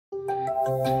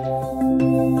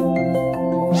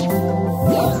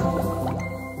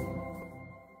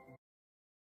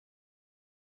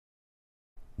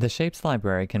The Shapes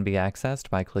library can be accessed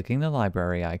by clicking the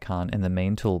library icon in the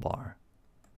main toolbar.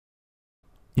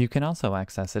 You can also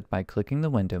access it by clicking the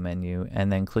window menu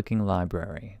and then clicking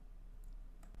Library.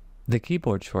 The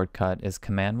keyboard shortcut is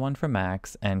Command-1 for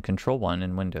Macs and Control-1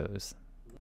 in Windows.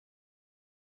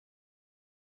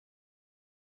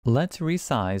 Let's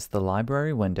resize the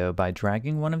library window by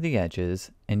dragging one of the edges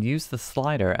and use the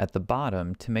slider at the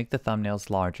bottom to make the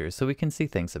thumbnails larger so we can see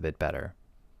things a bit better.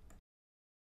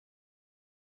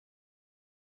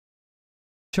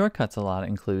 Shortcuts a lot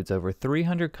includes over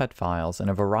 300 cut files and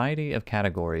a variety of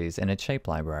categories in its shape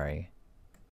library.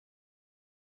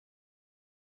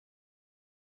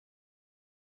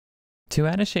 To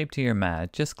add a shape to your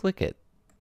mat, just click it.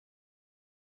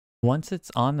 Once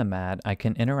it's on the mat, I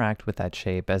can interact with that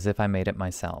shape as if I made it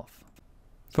myself.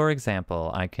 For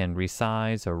example, I can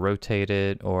resize or rotate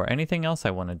it or anything else I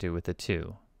want to do with it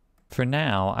too. For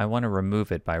now, I want to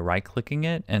remove it by right-clicking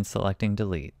it and selecting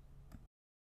Delete.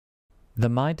 The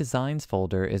My Designs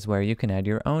folder is where you can add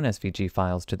your own SVG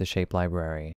files to the shape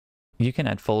library. You can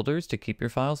add folders to keep your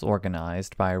files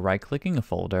organized by right-clicking a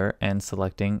folder and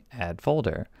selecting Add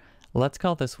Folder. Let's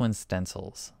call this one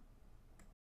Stencils.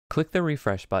 Click the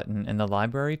refresh button in the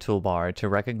library toolbar to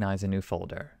recognize a new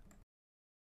folder.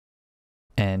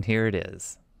 And here it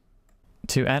is.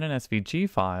 To add an SVG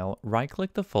file,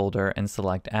 right-click the folder and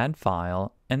select Add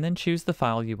File, and then choose the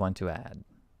file you want to add.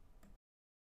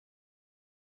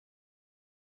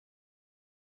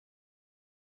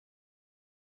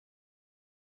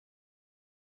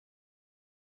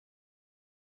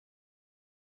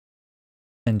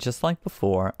 And just like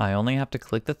before, I only have to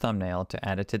click the thumbnail to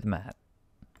add it to the mat.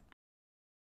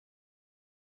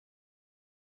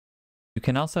 You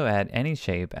can also add any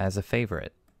shape as a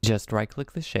favorite. Just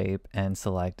right-click the shape and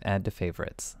select Add to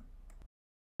Favorites.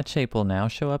 That shape will now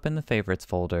show up in the Favorites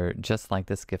folder, just like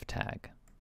this gift tag.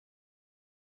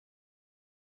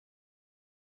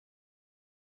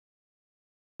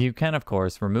 You can, of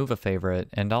course, remove a favorite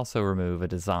and also remove a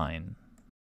design.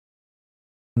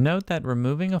 Note that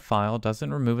removing a file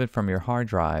doesn't remove it from your hard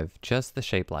drive, just the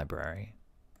shape library.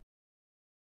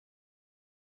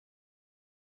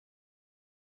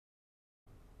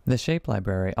 The shape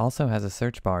library also has a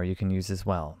search bar you can use as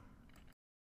well.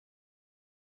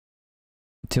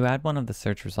 To add one of the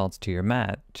search results to your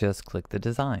mat, just click the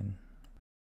design.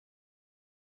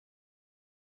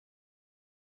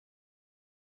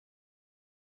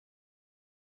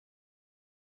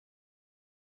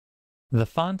 The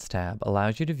Fonts tab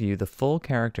allows you to view the full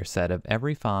character set of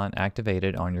every font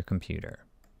activated on your computer.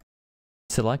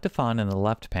 Select a font in the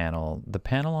left panel. The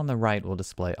panel on the right will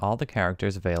display all the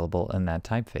characters available in that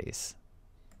typeface.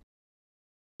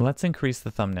 Let's increase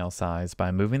the thumbnail size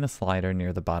by moving the slider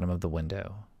near the bottom of the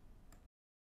window.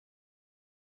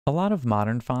 A lot of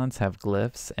modern fonts have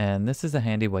glyphs, and this is a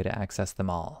handy way to access them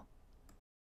all.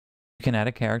 You can add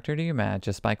a character to your mat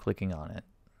just by clicking on it.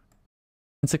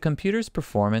 Since a computer's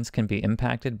performance can be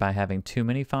impacted by having too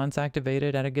many fonts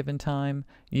activated at a given time,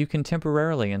 you can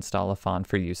temporarily install a font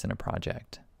for use in a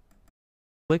project.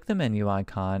 Click the menu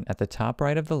icon at the top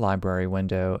right of the library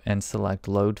window and select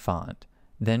Load Font.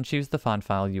 Then choose the font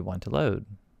file you want to load.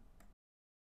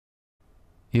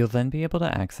 You'll then be able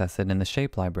to access it in the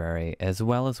Shape library as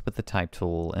well as with the Type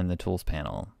tool in the Tools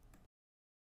panel.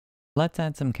 Let's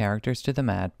add some characters to the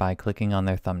mat by clicking on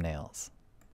their thumbnails.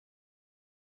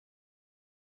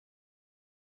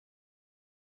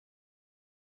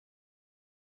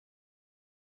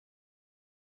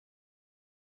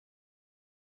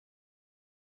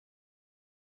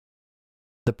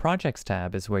 The Projects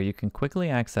tab is where you can quickly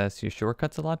access your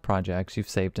Shortcuts a Lot projects you've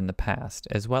saved in the past,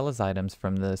 as well as items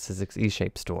from the Syzyx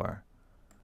eShape store.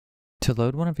 To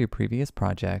load one of your previous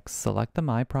projects, select the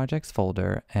My Projects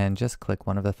folder and just click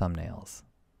one of the thumbnails.